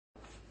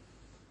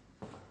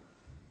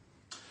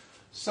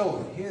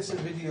So here's a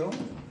video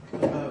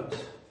about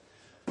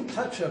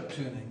touch-up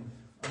tuning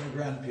on a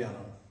grand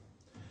piano.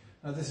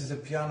 Now this is a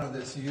piano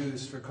that's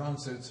used for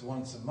concerts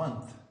once a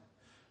month,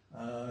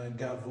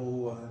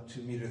 Gaveau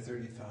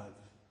 2m35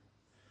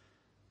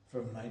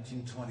 from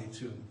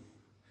 1922,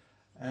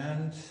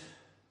 and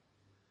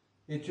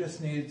it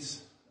just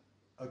needs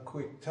a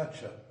quick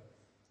touch-up.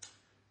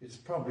 It's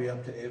probably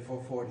up to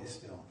A440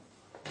 still.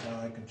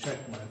 Now I can check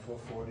my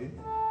 440.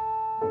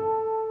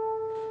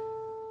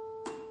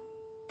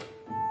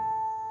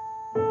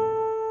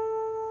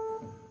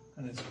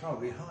 And it's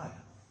probably high.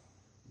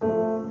 So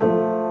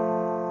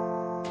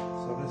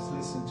let's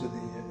listen to the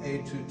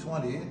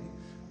A220,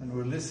 and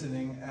we're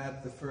listening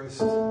at the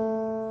first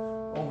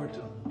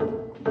overtone.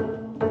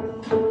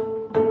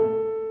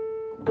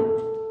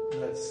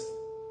 That's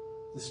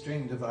the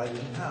string divided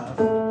in half.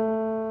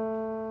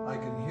 I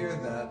can hear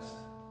that.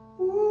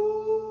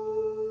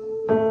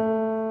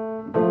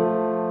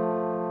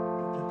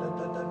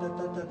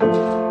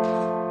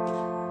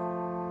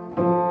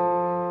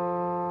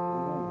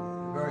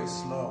 Very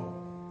slow.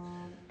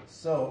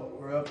 So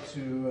we're up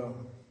to,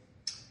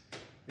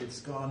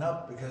 it's gone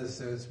up because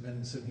there's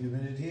been some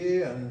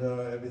humidity and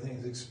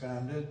everything's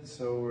expanded,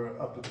 so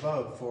we're up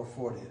above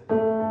 440.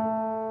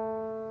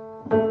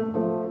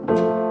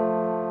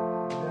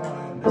 Now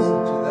I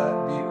listen to that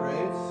beat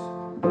rate.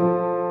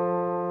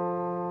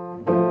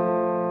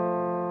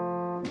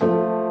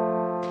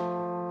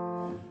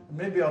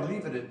 Maybe I'll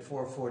leave it at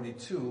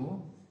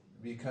 442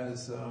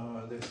 because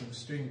there's some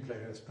string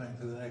players playing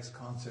for the next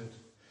concert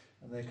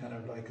and they kind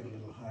of like it a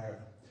little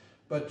higher.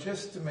 But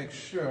just to make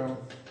sure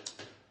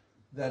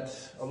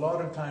that a lot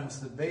of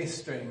times the bass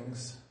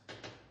strings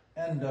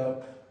end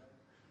up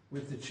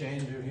with the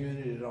change of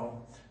humidity at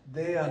all,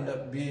 they end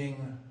up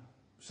being,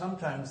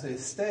 sometimes they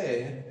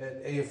stay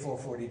at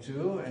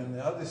A442 and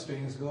the other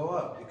strings go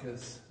up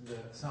because the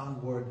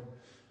soundboard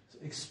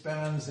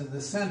expands in the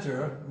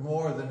center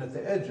more than at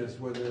the edges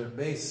where the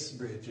bass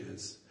bridge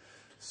is.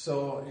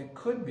 So it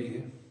could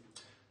be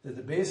that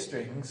the bass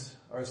strings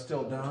are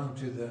still down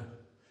to the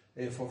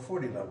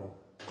A440 level.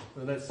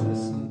 So let's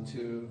listen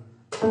to...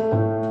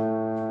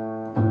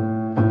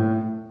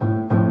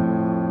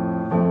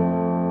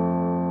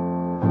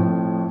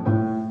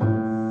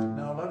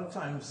 Now a lot of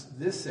times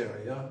this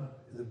area,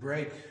 the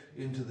break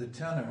into the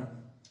tenor,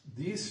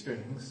 these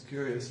strings,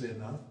 curiously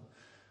enough,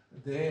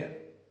 they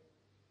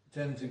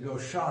tend to go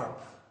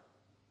sharp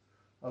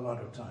a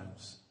lot of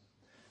times.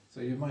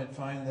 So you might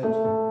find that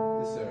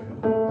this area,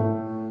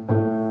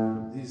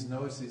 these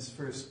notes, these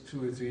first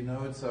 2 or 3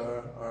 notes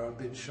are a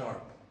bit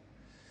sharp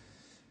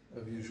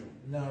of usual.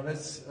 Now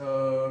let's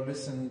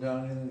listen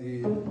down in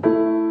the...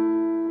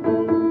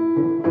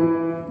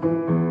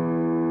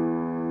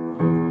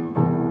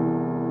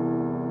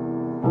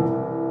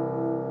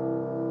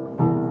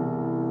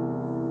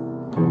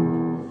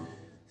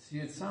 See,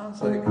 it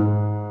sounds like...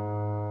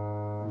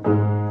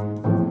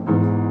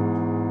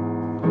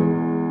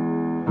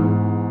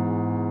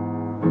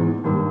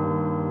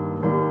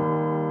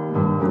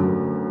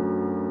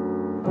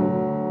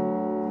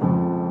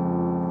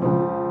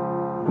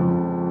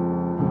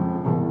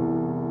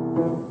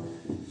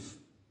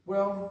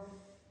 Well,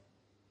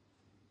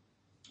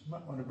 you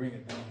might want to bring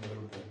it down a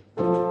little bit,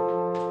 but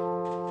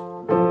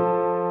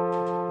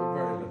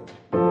very little.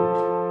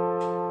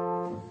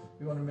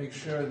 You want to make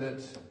sure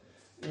that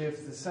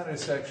if the center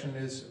section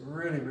is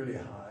really, really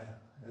high,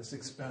 it's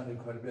expanded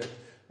quite a bit,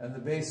 and the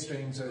bass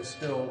strings are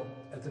still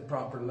at the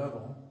proper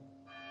level,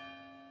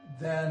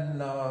 then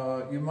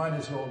you might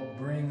as well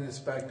bring this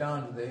back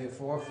down to the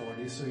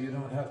A440 so you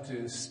don't have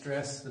to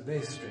stress the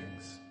bass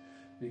strings,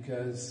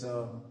 because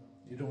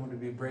you don't want to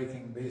be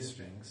breaking bass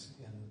strings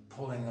and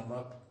pulling them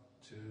up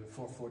to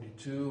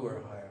 442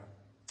 or higher.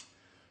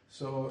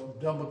 So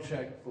double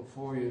check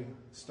before you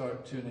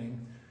start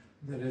tuning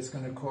that it's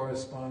going to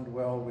correspond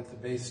well with the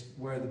bass,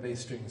 where the bass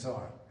strings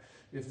are.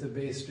 If the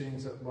bass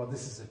strings are, well,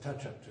 this is a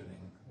touch-up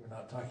tuning. We're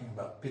not talking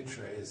about pitch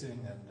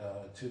raising and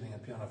tuning a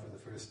piano for the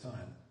first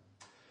time.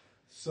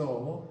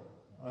 So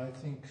I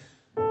think,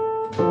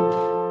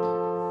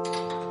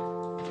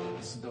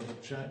 let's double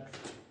check.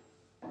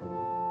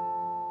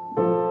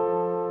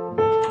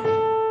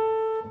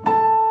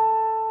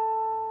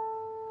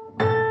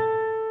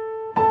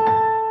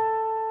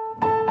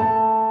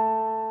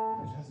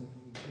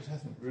 It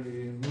hasn't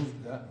really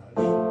moved that much.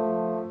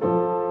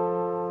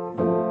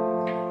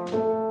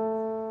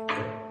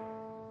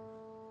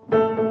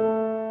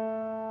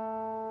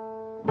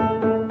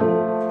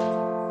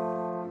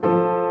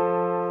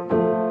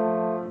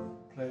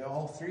 Play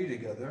all 3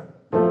 together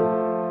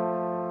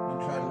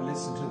and try to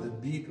listen to the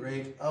beat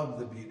rate of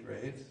the beat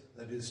rate,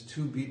 that is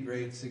 2 beat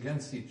rates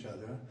against each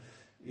other.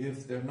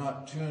 If they're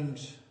not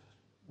tuned,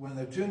 when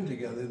they're tuned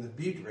together, the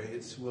beat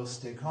rates will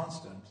stay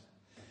constant.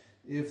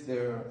 If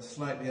they're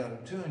slightly out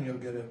of tune, you'll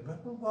get a...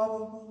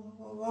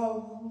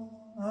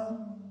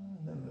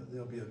 then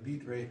there'll be a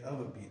beat rate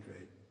of a beat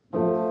rate,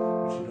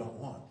 which you don't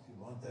want. You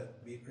want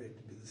that beat rate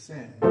to be the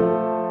same. So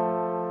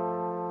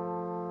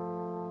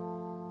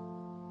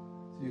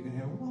you can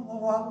hear...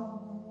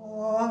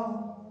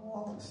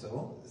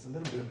 So there's a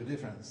little bit of a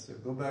difference. So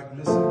go back,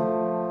 listen.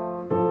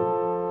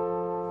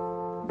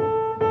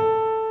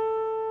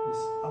 This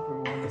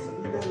upper one is a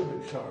little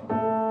bit sharp.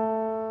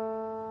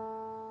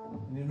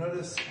 And you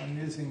notice I'm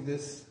using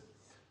this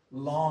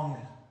long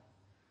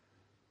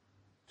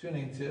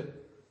tuning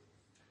tip.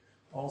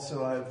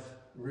 Also, I've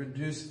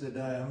reduced the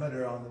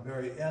diameter on the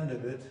very end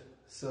of it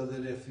so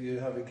that if you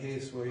have a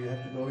case where you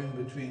have to go in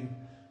between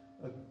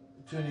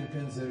tuning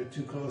pins that are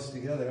too close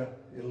together,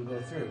 it'll go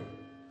through.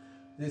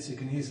 This you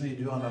can easily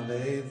do on a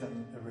lathe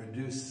and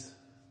reduce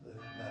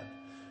that.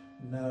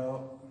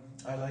 Now,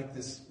 I like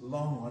this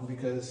long one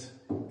because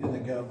in the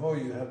Gaveau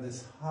you have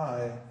this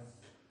high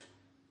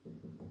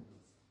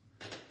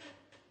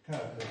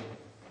cut.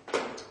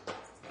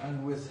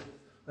 And with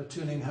a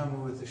tuning hammer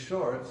with the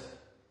short,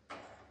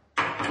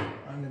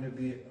 I'm going to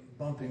be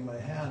bumping my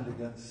hand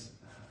against,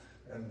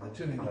 and the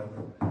tuning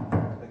lever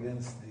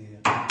against the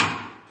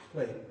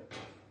plate.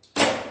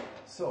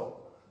 So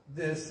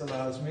this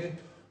allows me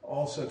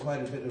also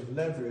quite a bit of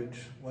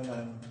leverage when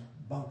I'm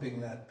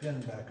bumping that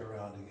pin back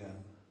around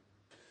again.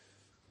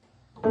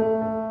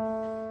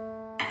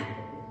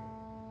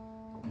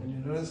 And you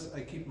notice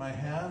I keep my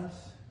hands,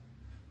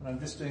 when I'm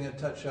just doing a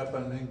touch-up,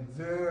 I'm doing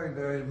very,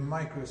 very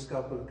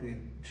microscopic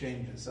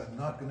changes. I'm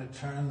not going to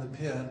turn the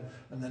pin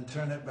and then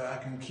turn it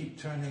back and keep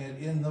turning it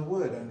in the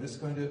wood. I'm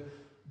just going to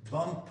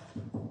bump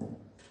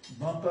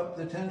up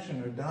the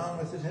tension or down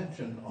with the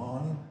tension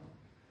on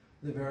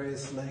the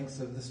various lengths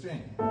of the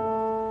string. So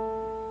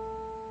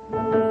I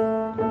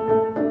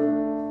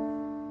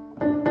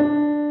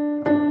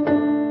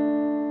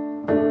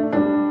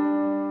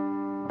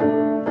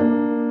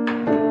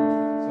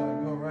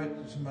go right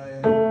to the E,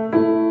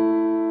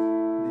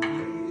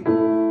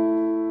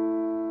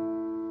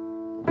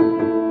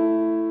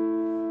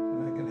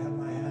 and I can have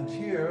my hand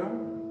here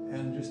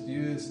and just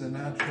use the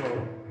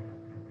natural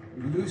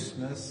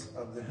looseness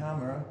of the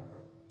hammer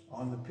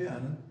on the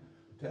pin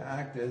to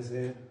act as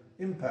an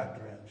impact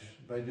wrench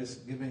by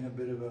just giving a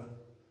bit of a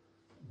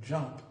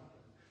jump.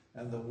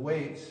 And the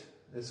weight,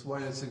 that's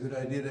why it's a good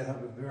idea to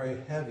have a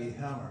very heavy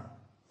hammer,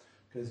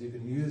 because you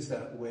can use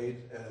that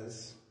weight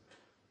as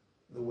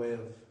the way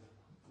of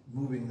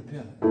moving the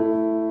pin.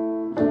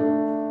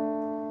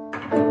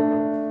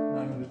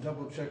 Now I'm going to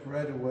double check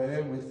right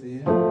away with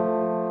the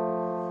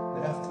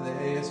F to the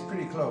A is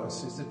pretty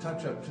close. It's a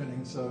touch-up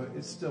tuning, so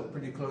it's still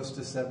pretty close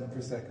to 7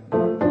 per second.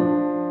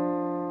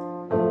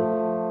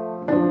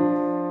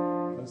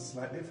 But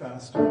slightly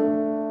faster.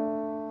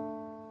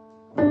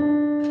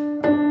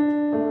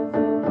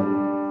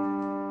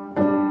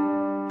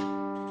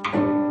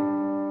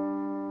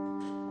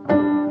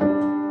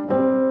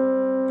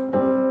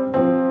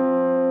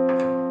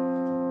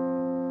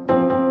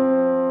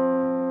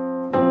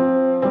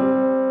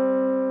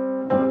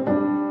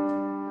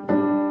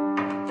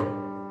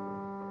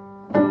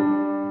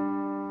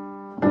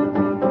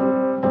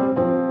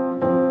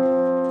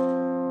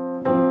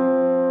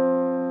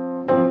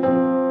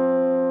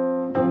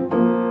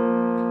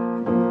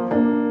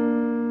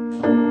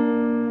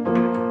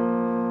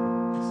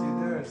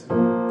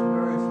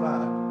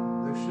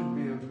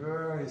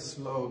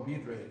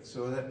 Beat rate,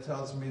 so that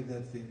tells me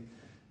that the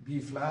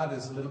B flat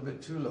is a little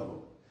bit too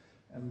low.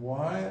 And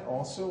why?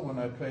 Also, when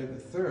I play the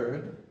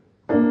third,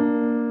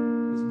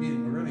 it's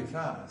beating really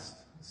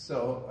fast,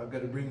 so I've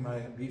got to bring my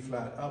B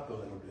flat up a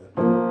little bit.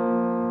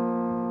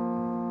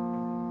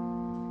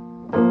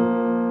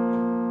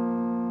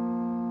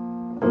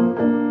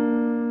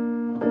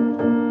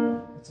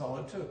 That's all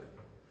it took.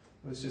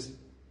 It was just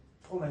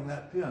pulling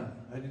that pin.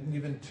 I didn't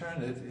even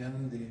turn it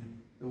in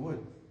the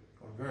wood,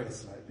 or very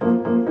slightly.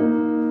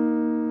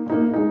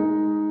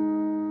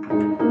 Now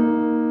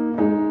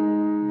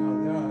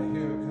there I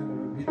hear kind of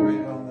a beat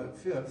rate on the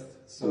fifth,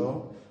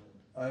 so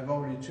I've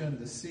already tuned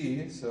the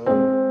C, so I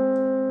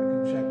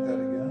can check that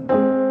again.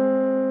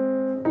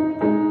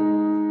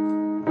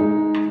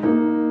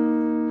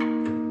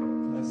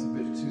 That's a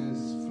bit too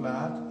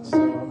flat,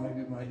 so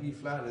maybe my E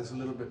flat is a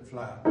little bit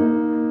flat.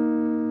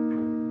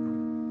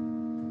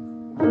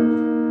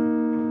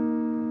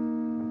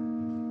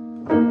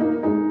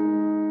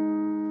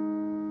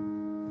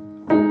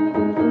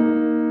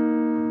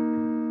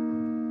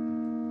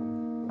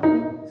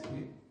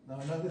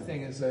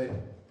 I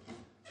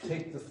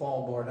take the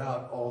fall board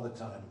out all the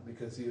time,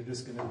 because you're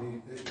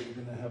going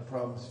to have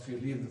problems if you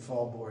leave the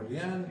fall board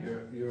in.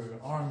 Your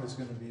arm is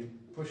going to be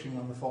pushing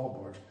on the fall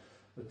board.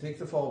 But take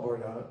the fall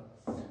board out,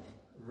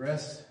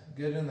 rest,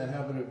 get in the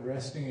habit of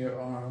resting your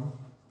arm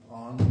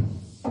on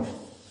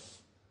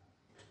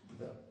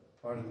that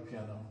part of the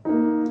piano.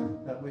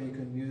 That way you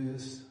can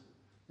use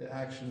the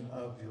action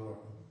of your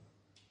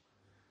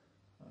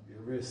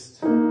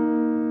wrist.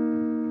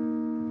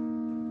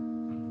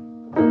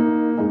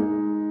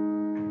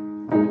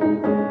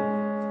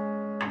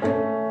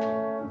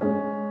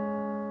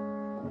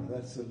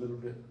 That's a little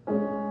bit, so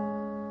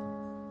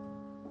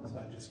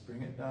I just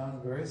bring it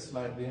down very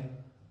slightly.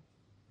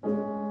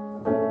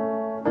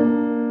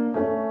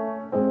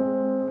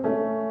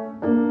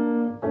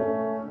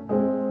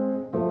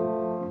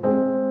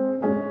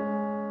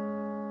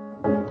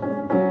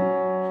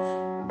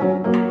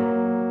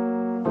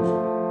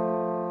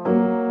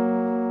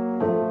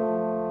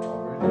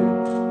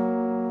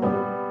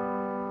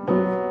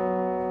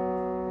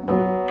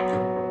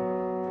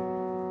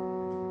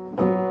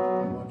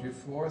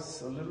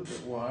 fourths a little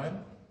bit wide.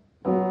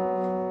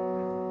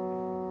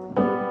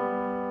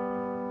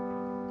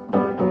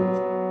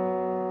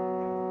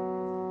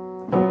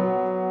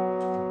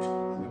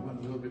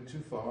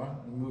 Too far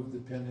and move the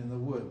pin in the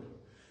wood.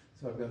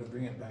 So I've got to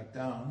bring it back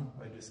down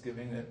by just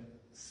giving it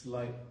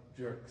slight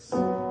jerks.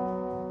 And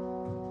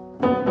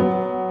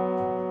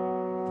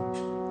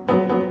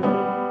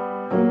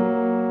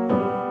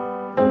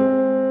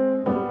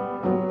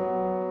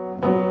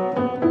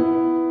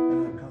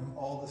I've come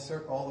all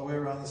the way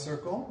around the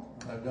circle.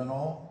 I've done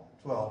all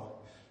 12.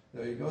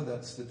 There you go,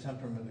 that's the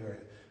temperament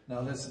area. Now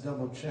let's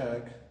double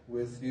check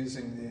with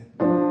using the...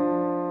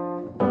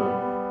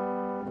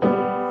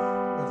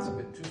 That's a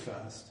bit too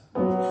fast.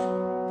 And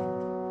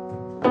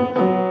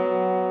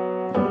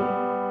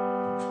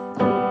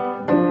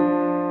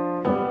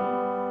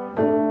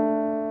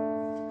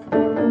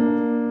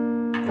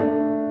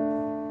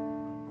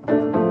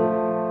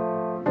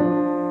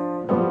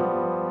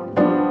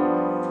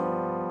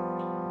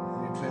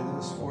you play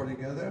those four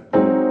together.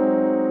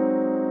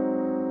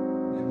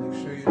 You make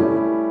sure you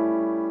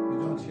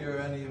don't hear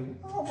any.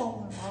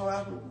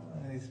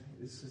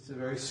 It's a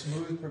very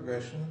smooth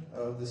progression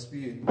of the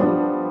speed.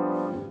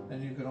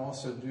 And you can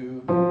also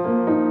do,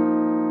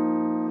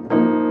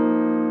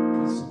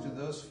 listen to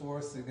those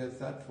fourths to get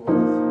that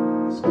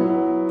fourth.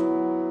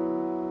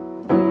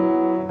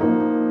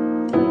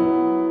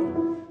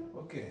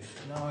 Okay,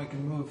 now I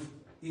can move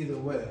either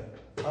way,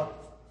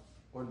 up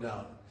or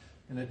down.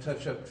 In a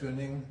touch-up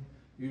tuning,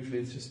 usually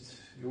it's just,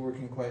 you're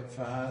working quite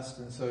fast,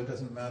 and so it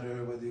doesn't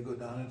matter whether you go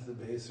down into the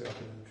bass or up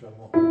into the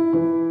treble.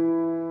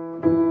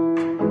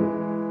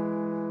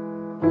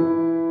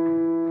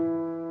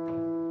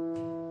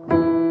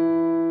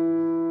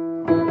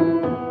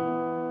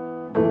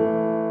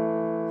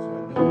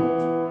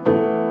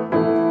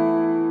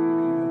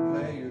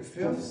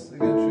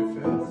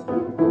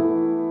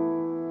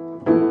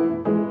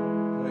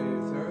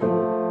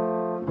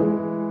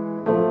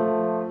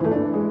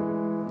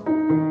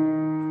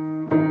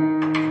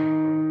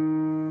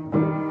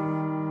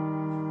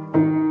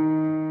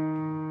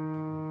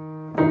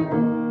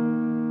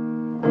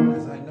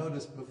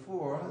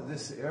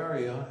 This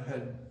area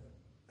had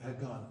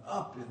gone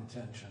up in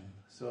tension,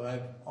 so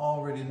I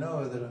already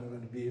know that I'm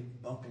going to be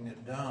bumping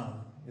it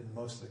down in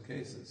most of the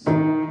cases. First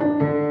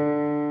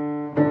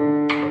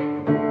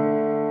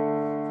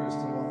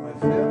of all, my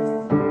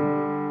fifth,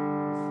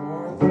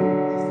 fourth,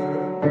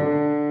 third.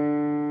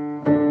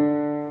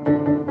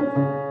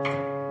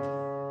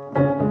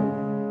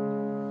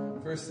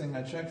 First thing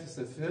I check is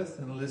the fifth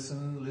and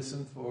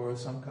listen for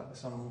some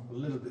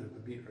little bit of a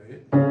beat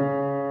rate.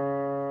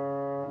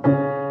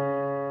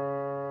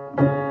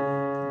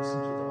 Listen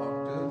to the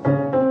octave.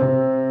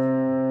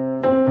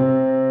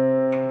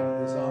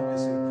 There's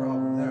obviously a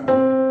problem there.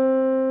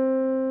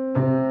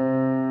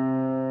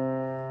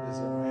 There's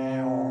a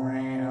meow.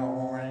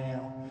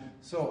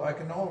 So I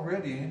can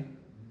already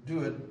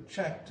do a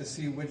check to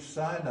see which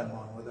side I'm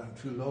on, whether I'm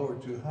too low or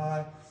too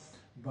high,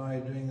 by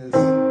doing this.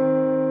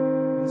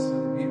 This is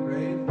the beat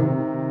rate,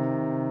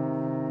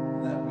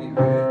 and that beat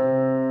rate.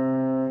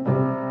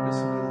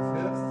 Listen to the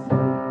fifth.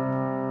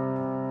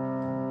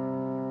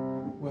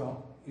 Well,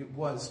 it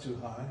was too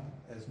high,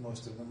 as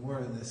most of them were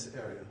in this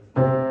area.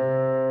 So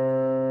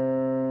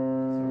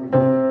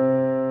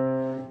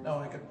now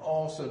I can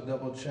also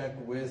double check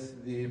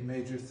with the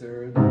major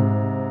third.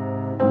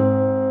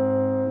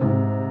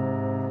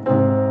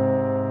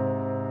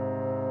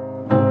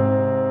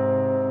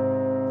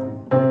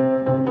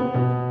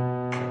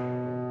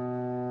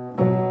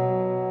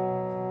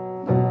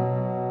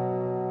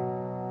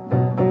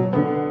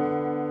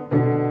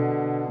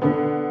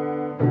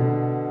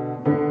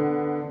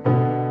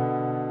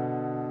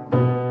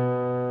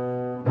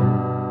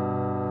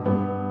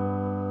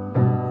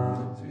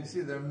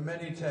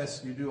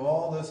 Tests, you do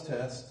all those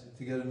tests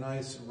to get a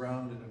nice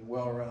rounded and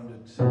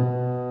well-rounded sound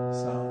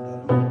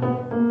out of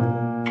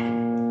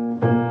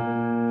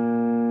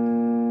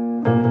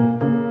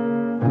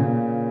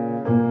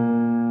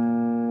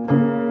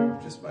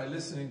it. Just by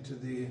listening to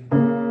the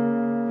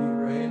beat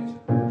rate,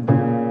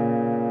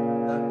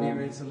 that beat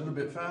rate's a little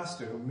bit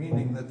faster,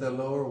 meaning that the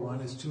lower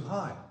one is too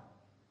high.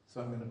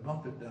 So I'm going to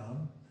bump it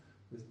down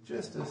with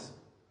just a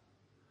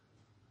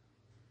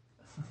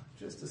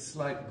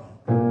slight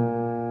bump.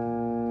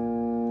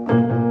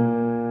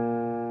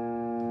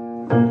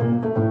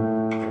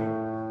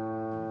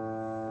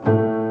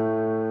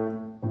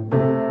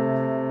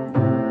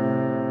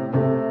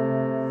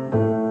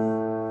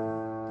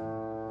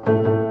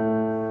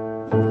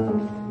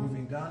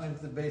 Moving down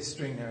into the bass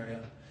string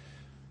area.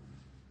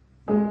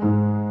 You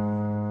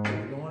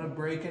don't want to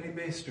break any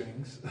bass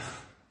strings.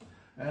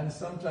 And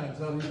sometimes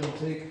I'll even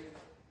take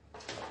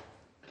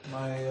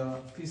my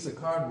piece of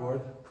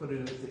cardboard, put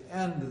it at the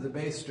end of the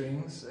bass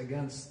strings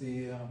against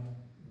the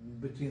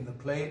between the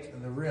plate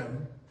and the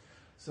rim.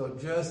 So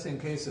just in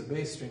case a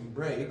bass string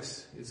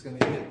breaks, it's going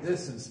to hit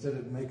this instead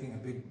of making a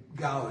big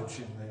gouge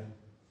in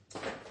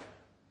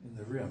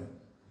the rim.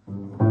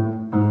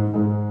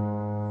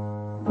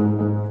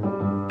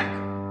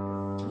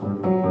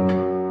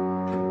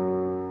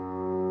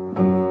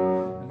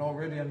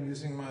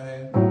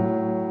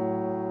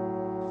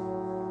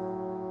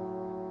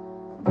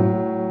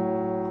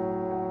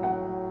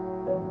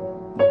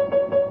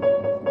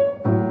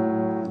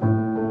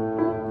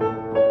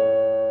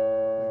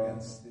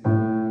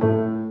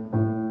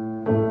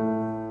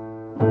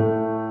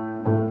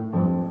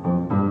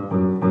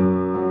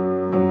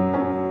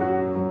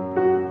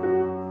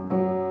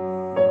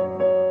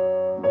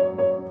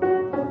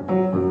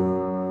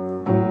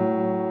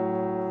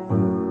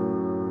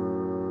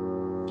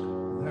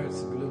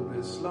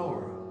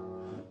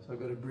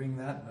 bring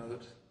that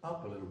note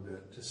up a little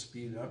bit to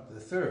speed up the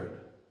third,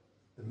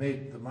 the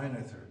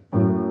minor third.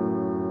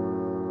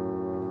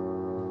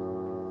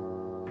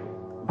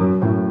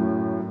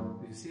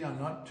 You see, I'm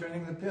not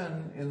turning the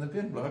pin in the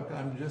pin block,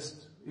 I'm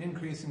just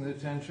increasing the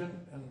tension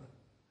and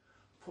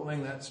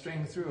pulling that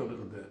string through a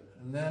little bit,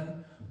 and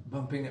then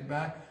bumping it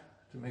back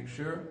to make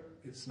sure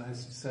it's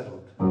nicely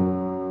settled.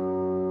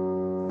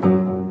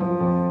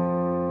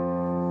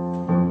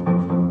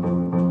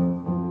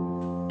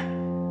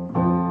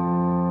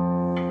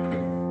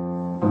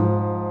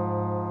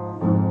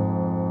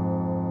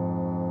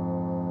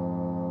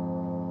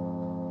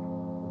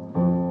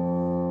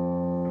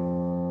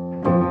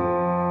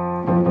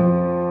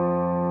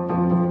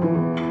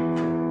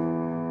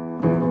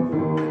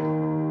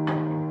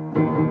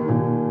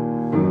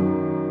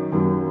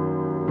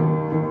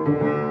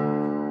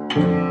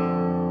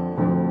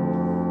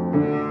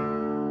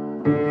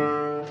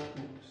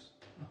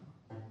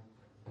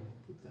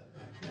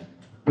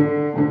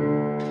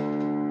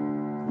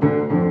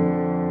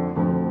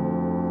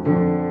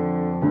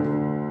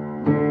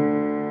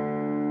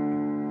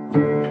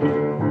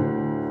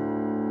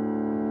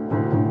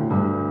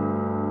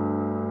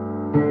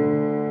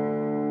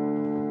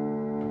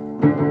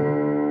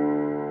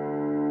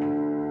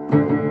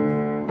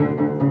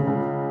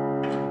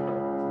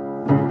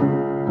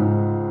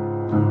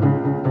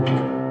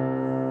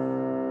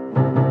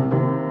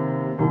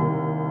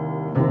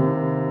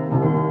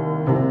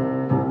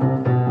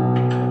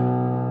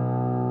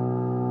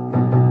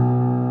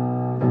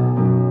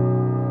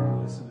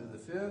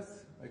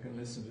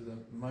 Listen to the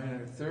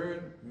minor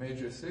third,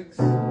 major six.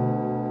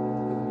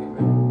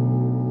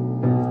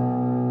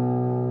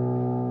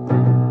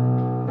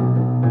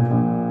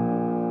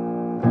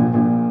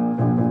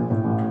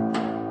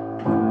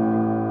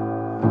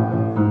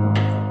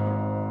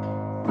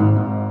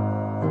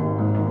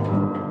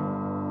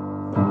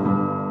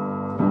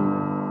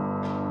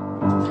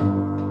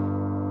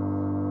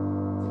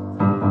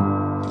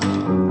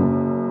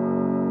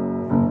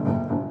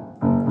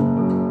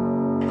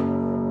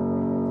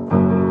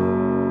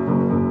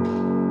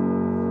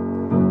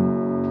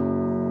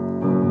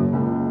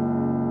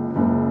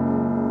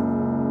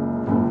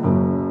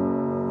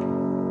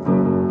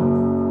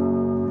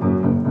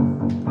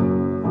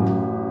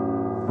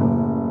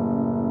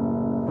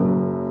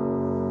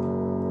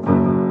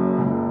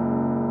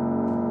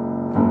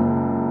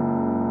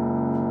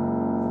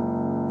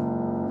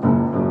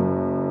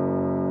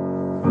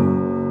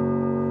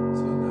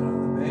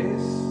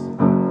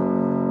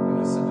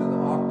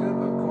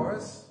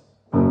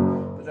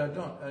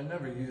 I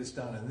never use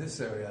down in this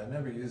area, I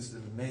never use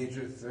the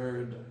major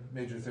third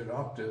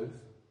octave,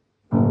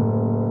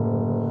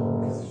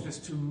 because it's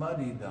just too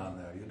muddy down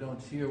there. You don't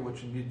hear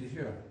what you need to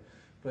hear.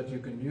 But you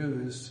can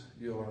use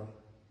your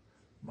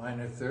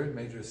minor third,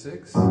 major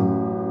six. It's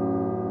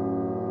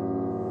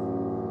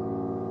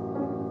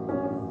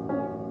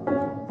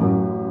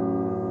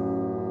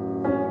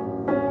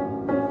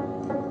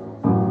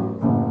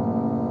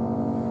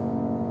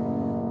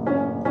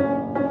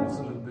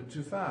a little bit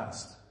too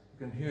fast.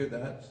 You can hear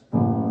that.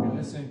 You're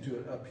listening to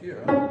it up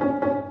here.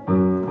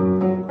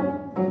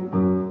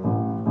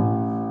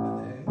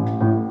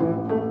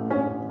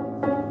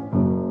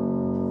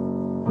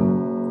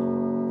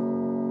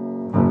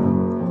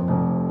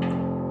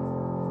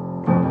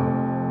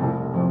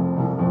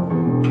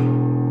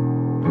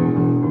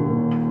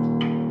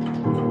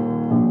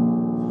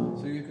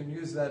 So you can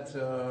use that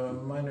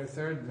minor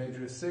third,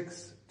 major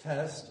six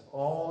test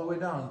all the way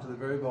down to the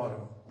very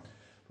bottom.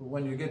 But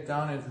when you get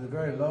down into the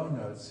very low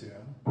notes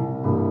here,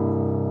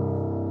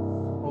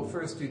 well,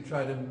 first you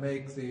try to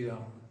make the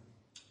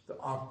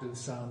octave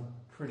sound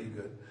pretty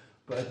good,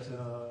 but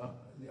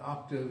the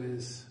octave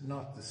is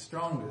not the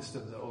strongest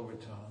of the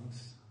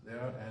overtones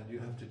there, and you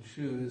have to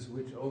choose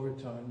which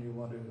overtone you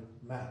want to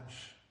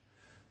match.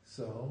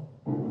 So,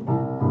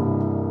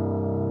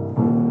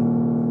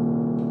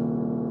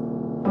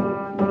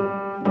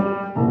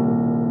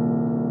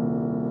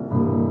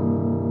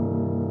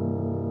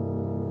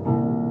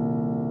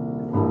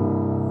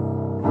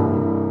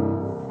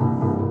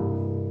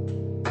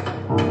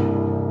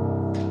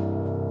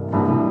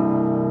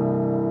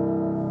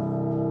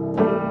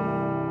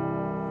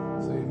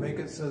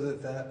 so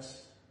that that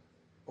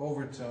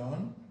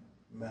overtone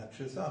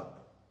matches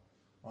up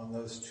on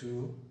those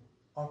two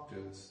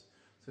octaves.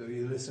 So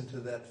you listen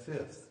to that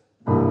fifth.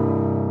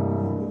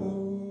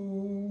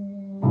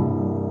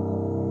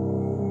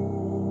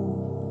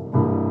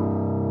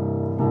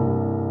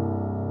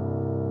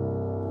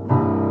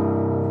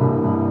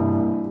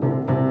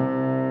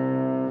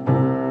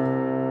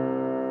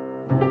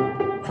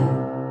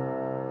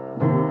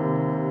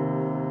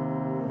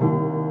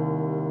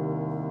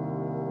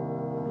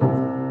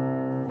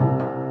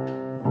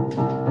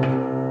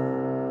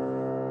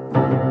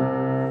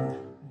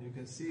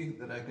 See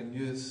that I can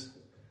use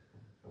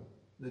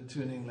the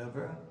tuning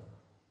lever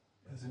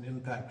as an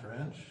impact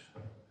wrench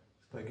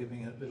by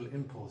giving it little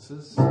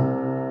impulses.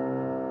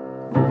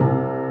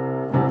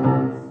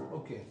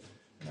 Okay,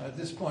 now at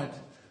this point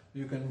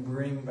you can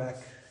bring back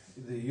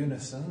the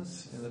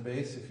unisons in the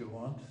bass if you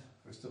want.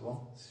 First of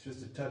all, it's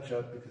just a touch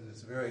up because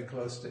it's very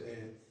close to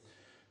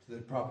the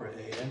proper A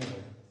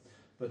anyway.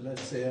 But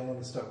let's say I want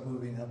to start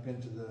moving up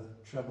into the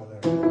treble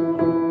area.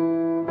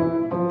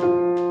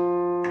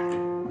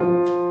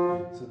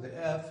 So the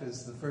F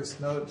is the first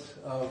note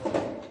of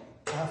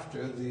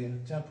after the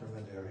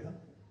temperament area.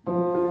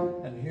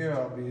 And here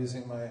I'll be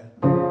using my, you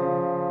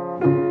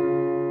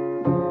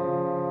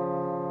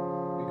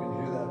can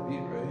hear that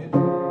beat rate.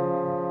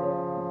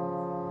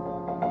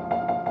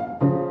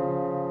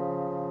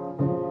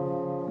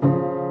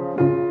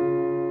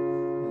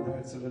 And there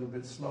it's a little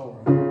bit slower.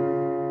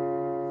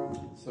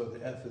 So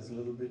the F is a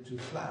little bit too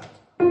flat.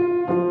 Double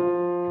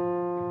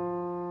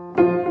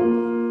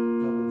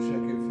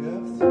check your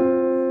fifth,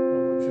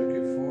 double check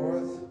your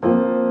fourth,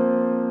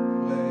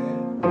 play.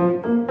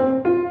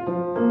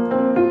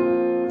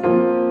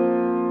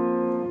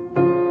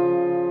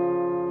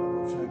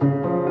 Double check.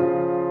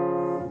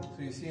 So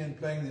you see in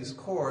playing these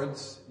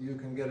chords, you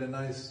can get a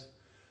nice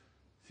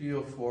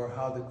feel for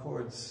how the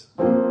chords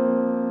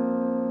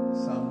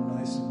sound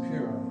nice and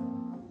pure.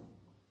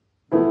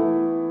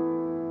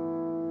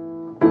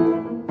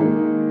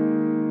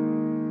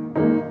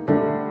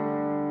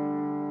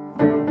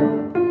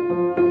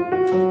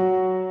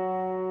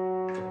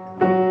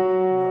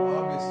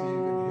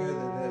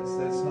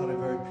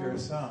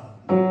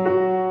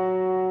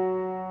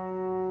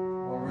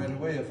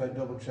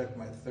 Check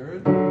my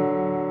third.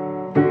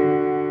 Well,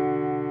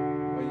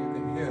 you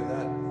can hear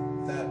that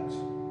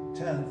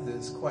tenth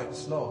is quite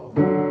slow.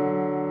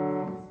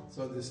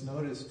 So this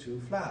note is too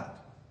flat.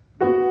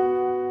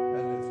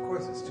 And of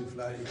course it's too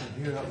flat. You can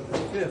hear that the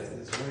fifth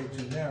is way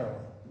too narrow.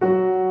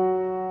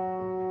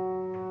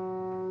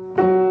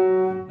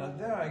 Now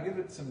there I give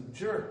it some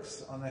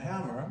jerks on the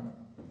hammer.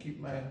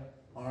 Keep my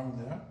arm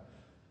there.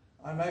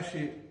 I'm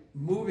actually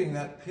moving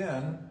that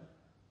pin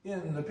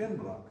in the pin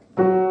block.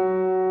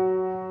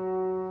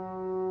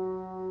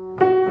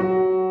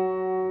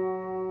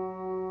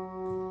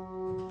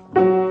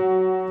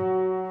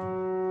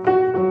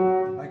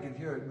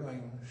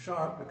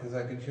 Sharp because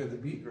I could hear the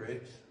beat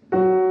rate. It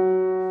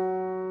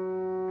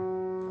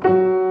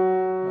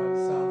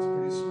sounds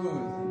pretty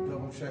smooth.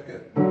 Double check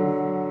it.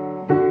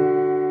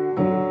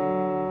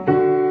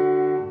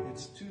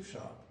 It's too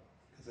sharp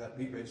because that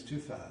beat rate's too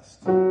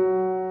fast. And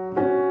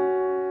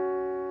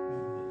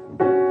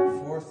the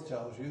fourth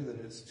tells you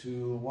that it's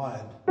too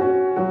wide. But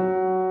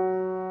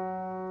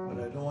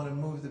I don't want to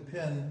move the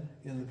pin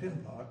in the pin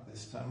block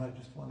this time. I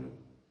just want to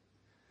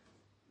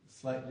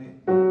slightly.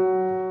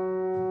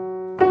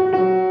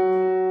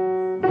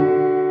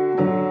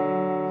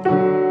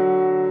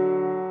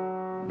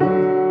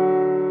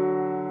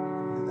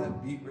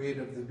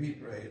 Of the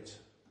beat rate.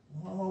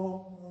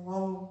 Whoa,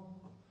 whoa.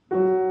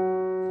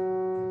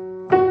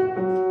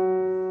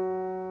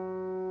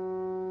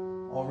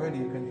 Already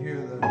you can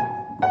hear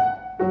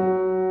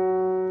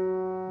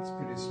it's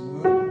pretty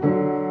smooth.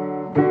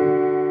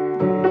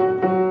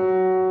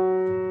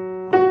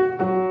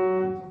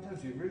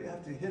 Sometimes you really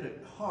have to hit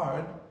it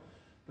hard,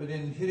 but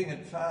in hitting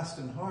it fast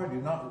and hard,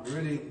 you're not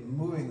really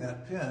moving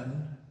that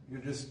pin,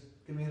 you're just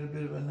giving it a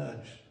bit of a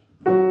nudge.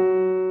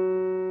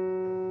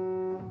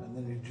 And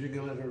then you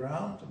jiggle it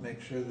around to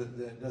make sure that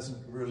it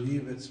doesn't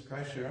relieve its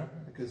pressure,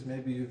 because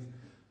maybe you've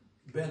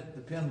bent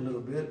the pin a little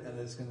bit and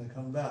it's going to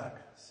come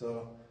back.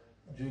 So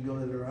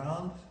jiggle it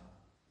around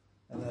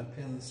and that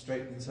pin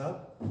straightens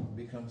up,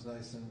 becomes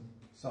nice and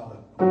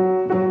solid.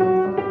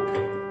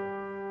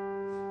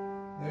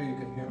 There you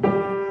can hear me.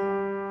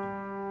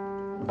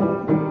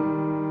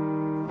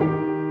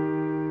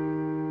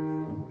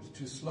 It's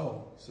too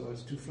slow, so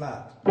it's too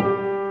flat.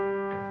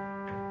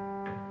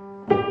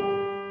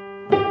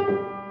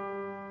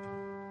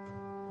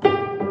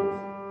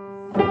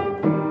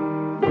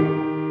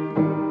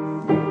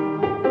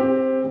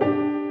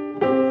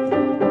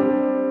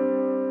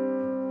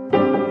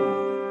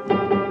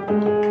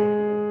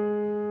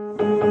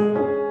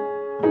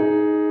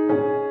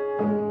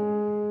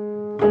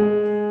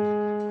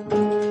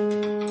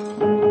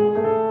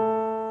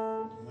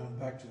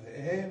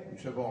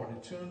 Which I've already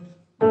tuned.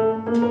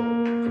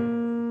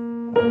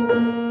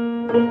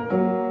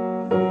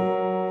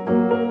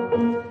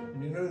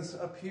 And you notice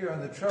up here on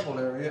the treble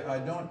area, I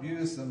don't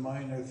use the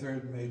minor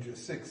third major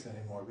sixth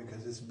anymore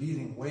because it's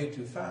beating way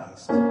too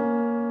fast. You're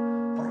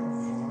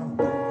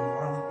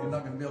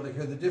not going to be able to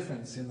hear the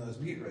difference in those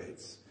beat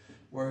rates,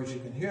 whereas you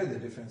can hear the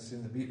difference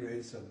in the beat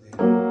rates of the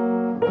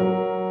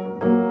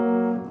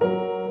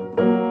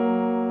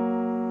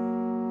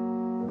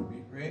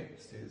beat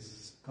rate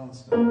stays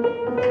constant.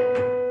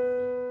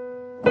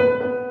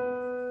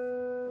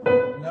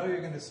 Now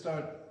you're going to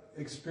start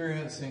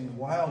experiencing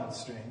wild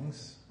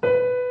strings.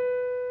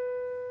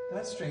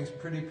 That string's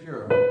pretty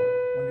pure.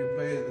 When you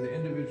play the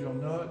individual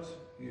note,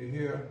 you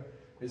hear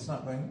it's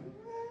not going.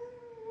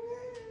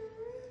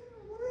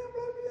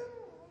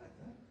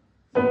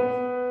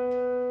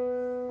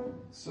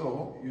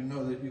 So you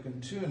know that you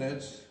can tune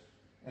it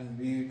and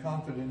be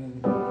confident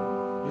in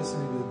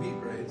listening to the beat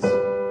rates.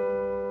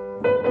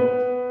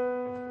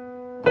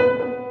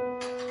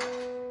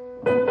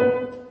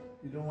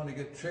 to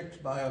get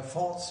tricked by a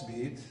false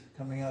beat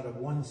coming out of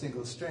one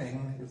single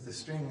string, if the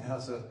string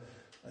has a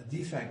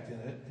defect in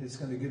it, it's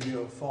going to give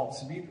you a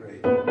false beat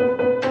rate. Now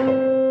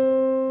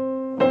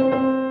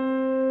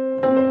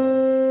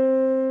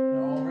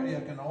already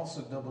I can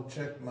also double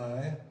check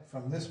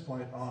from this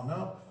point on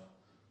up,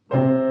 I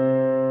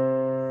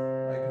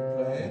can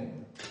play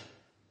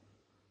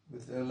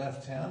with the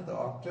left hand, the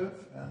octave,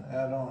 and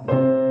add on.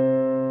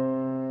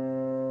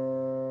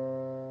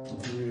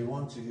 If you really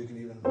want to, you can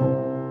even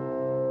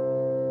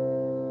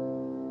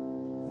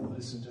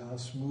listen to how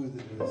smooth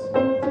it is.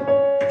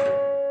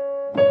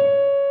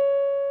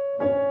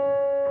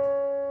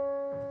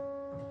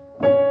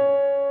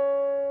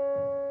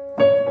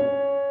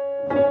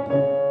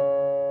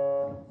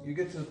 You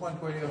get to the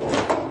point where you've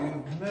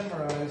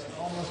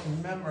almost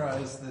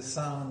memorized the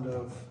sound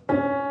of,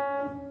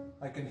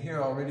 I can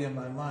hear already in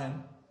my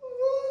mind.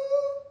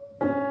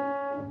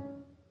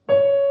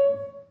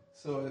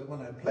 So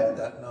when I play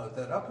that note,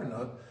 that upper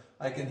note,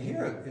 I can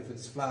hear it if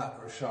it's flat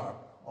or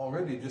sharp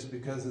already, just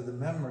because of the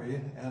memory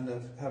and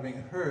of having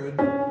heard.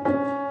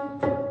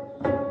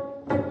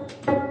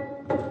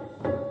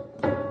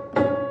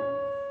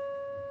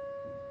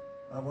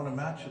 I want to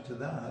match it to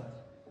that.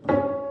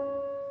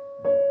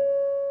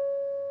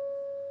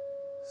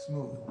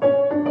 Smooth.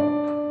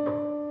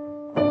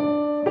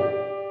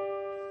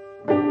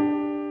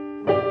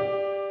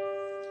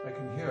 I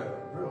can hear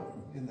a real,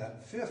 in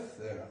that fifth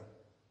there.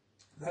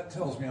 That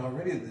tells me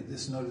already that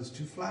this note is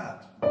too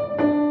flat.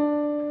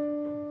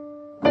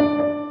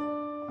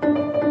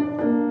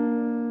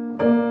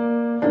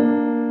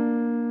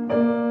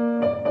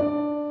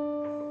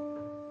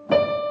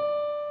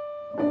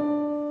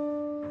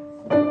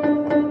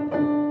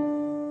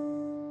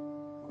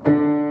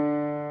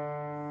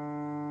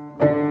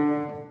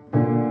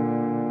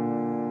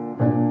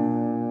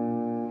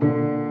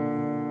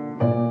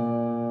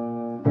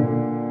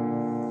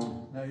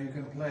 Now you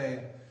can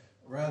play,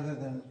 rather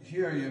than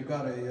here you've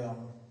got a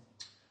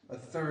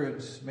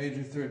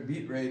major third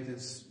beat rate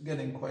that's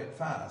getting quite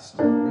fast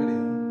already.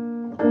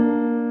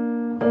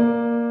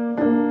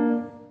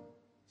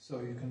 So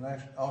you can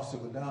actually also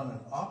go down an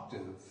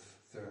octave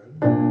third.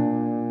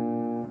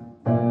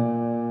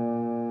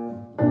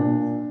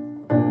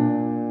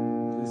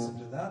 Listen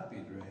to that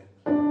beat rate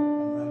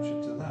and match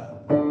it to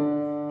that.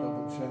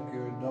 Double check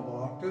your double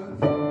octave.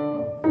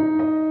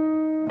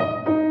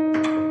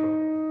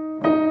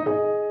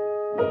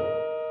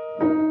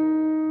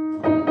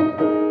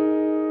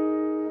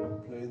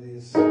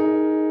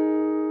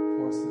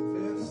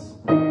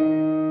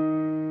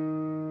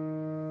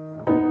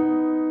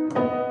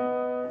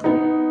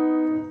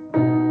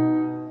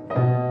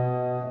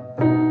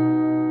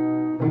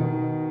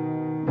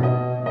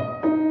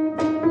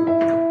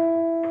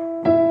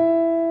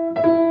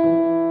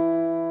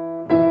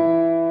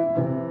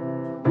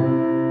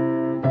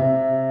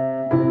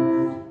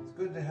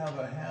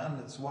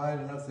 It's wide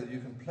enough that you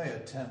can play a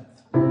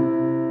tenth.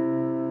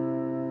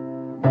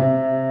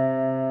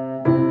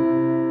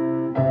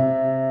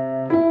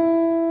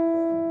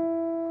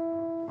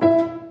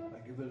 I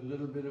give it a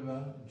little bit of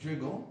a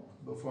jiggle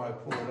before I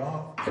pull it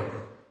off,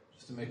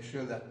 just to make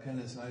sure that pin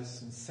is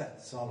nice and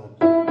set solid.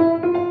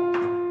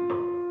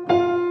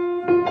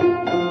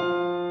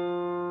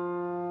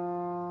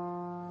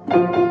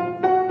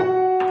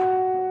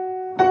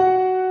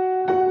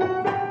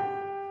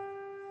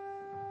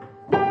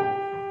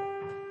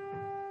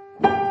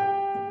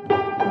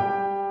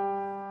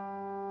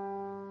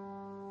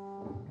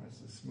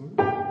 Smooth.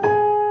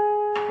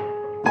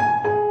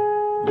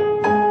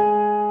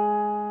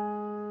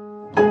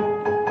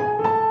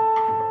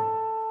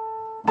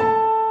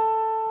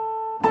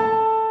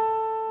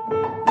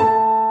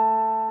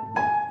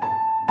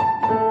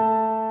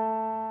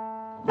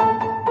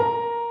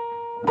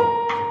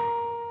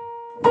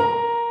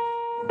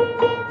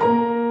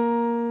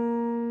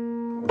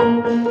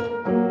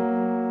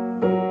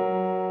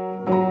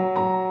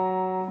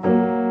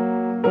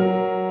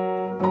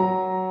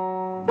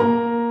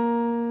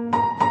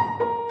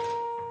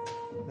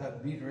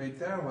 Beat rate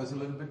there was a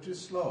little bit too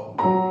slow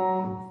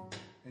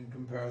in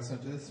comparison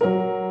to this one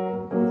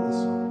or this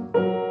one.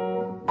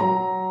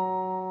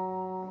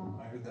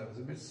 I heard that was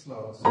a bit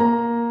slow, so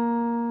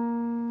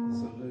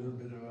it's a little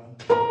bit of a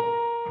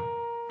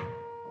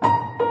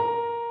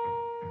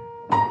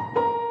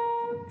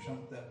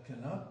jump that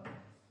pin up.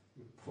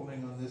 You're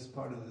pulling on this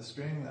part of the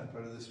string, that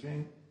part of the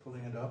string,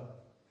 pulling it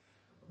up,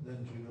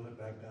 then jiggle it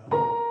back down.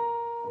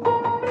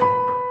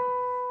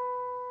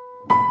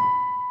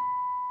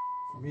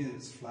 For me,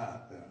 it's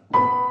flat there.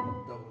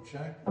 Double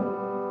check.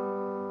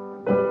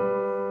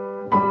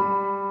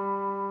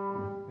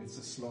 It's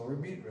a slower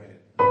beat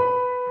rate.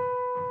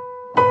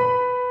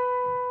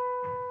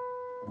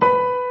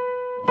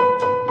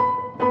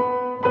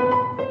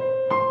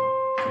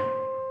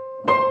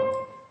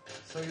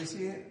 So you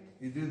see,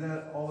 you do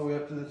that all the way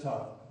up to the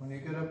top. When you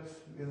get up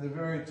in the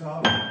very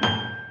top,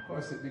 of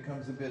course it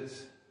becomes a bit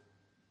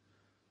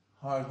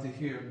hard to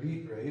hear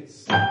beat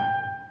rates.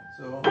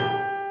 So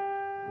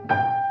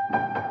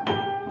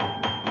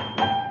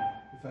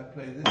if I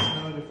play this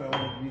note, if I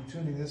want it to be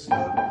tuning this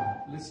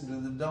note, listen to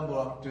the double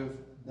octave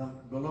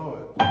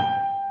below it,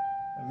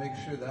 and make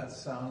sure that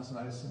sounds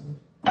nice and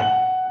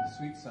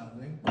sweet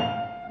sounding.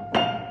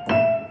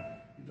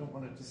 You don't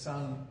want it to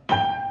sound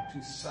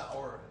too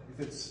sour.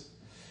 If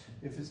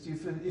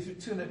you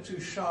tune it too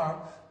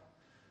sharp,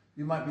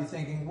 you might be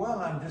thinking, well,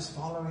 I'm just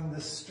following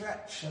the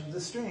stretch of the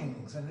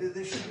strings, and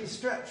they should be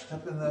stretched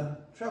up in the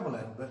treble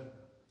end, but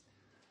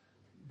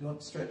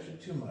don't stretch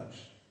it too much.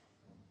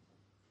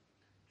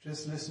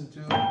 Just listen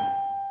to it,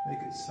 make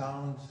it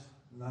sound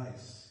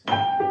nice to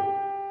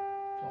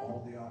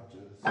all the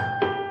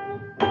octaves.